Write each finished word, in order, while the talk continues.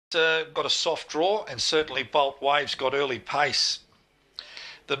got a soft draw, and certainly Bolt Wave's got early pace.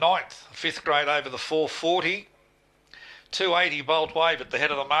 The 9th, 5th grade over the 440. 280 Bolt Wave at the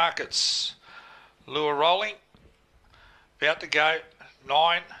head of the markets. Lure rolling. About to go.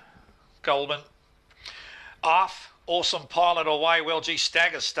 9 Goldman. Off. Awesome Pilot away, well, gee,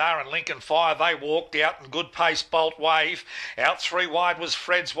 Stagger Star and Lincoln Fire, they walked out in good pace, Bolt Wave. Out 3 wide was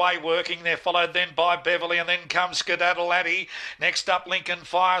Fred's Way working there, followed then by Beverly, and then comes Skedaddle Laddie. Next up, Lincoln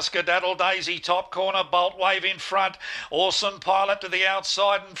Fire, Skedaddle Daisy, top corner, Bolt Wave in front. Awesome Pilot to the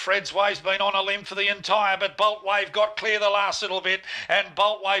outside, and Fred's Way's been on a limb for the entire, but Bolt Wave got clear the last little bit, and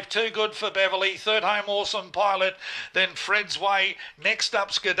Bolt Wave too good for Beverly. Third home, Awesome Pilot, then Fred's Way. Next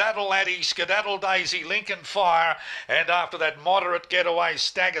up, Skedaddle Laddie, Skedaddle Daisy, Lincoln Fire. And after that moderate getaway,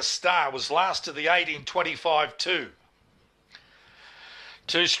 Stagger Star was last to the 8 in 25.2.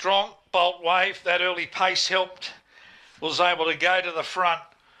 Too strong, Bolt Wave. That early pace helped. Was able to go to the front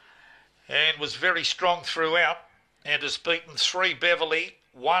and was very strong throughout. And has beaten 3 Beverly,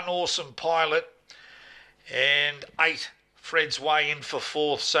 1 Awesome Pilot, and 8 Fred's Way in for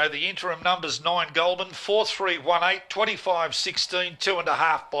 4th. So the interim numbers 9 Goldman, 4-3-1-8, 25-16,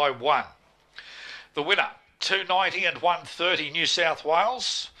 2.5 by 1. The winner, 290 and 130 New South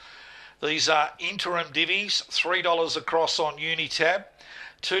Wales. These are interim divvies, $3 across on Unitab,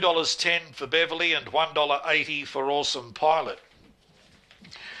 $2.10 for Beverly and $1.80 for Awesome Pilot.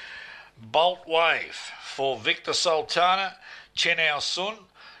 Bolt Wave for Victor Sultana, Chenao Sun,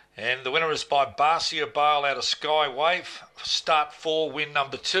 and the winner is by Barcia Bale out of Skywave, start 4, win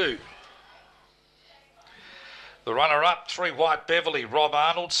number 2. The runner-up, 3 White Beverly, Rob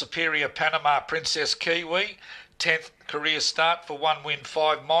Arnold, Superior Panama, Princess Kiwi, 10th career start for 1 win,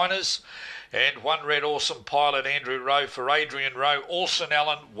 5 minors, and 1 Red Awesome Pilot, Andrew Rowe for Adrian Rowe, Orson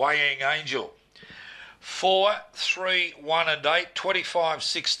Allen, Weighing Angel. 4, 3, 1 and 8,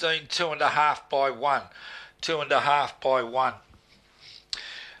 25-16, 2.5 by 1, 2.5 by 1.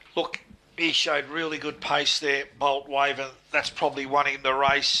 Look, he showed really good pace there, Bolt Wave, and that's probably won him the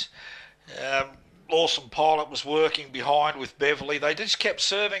race. Awesome Pilot was working behind with Beverly. They just kept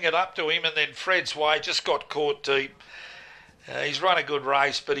serving it up to him, and then Fred's Way just got caught deep. He's run a good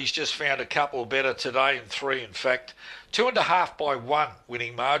race, but he's just found a couple better today, and 3 in fact. 2.5 by 1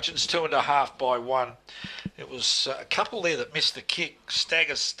 winning margins, 2.5 by 1. It was a couple there that missed the kick,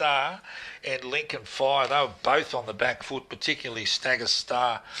 Stagger Star and Lincoln Fire. They were both on the back foot, particularly Stagger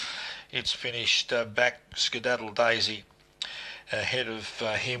Star. It's finished back Skedaddle Daisy ahead of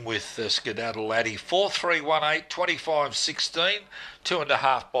him with Skedaddle Laddie. 4-3-1-8, 25-16,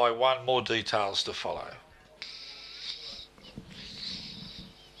 2.5 by 1. More details to follow.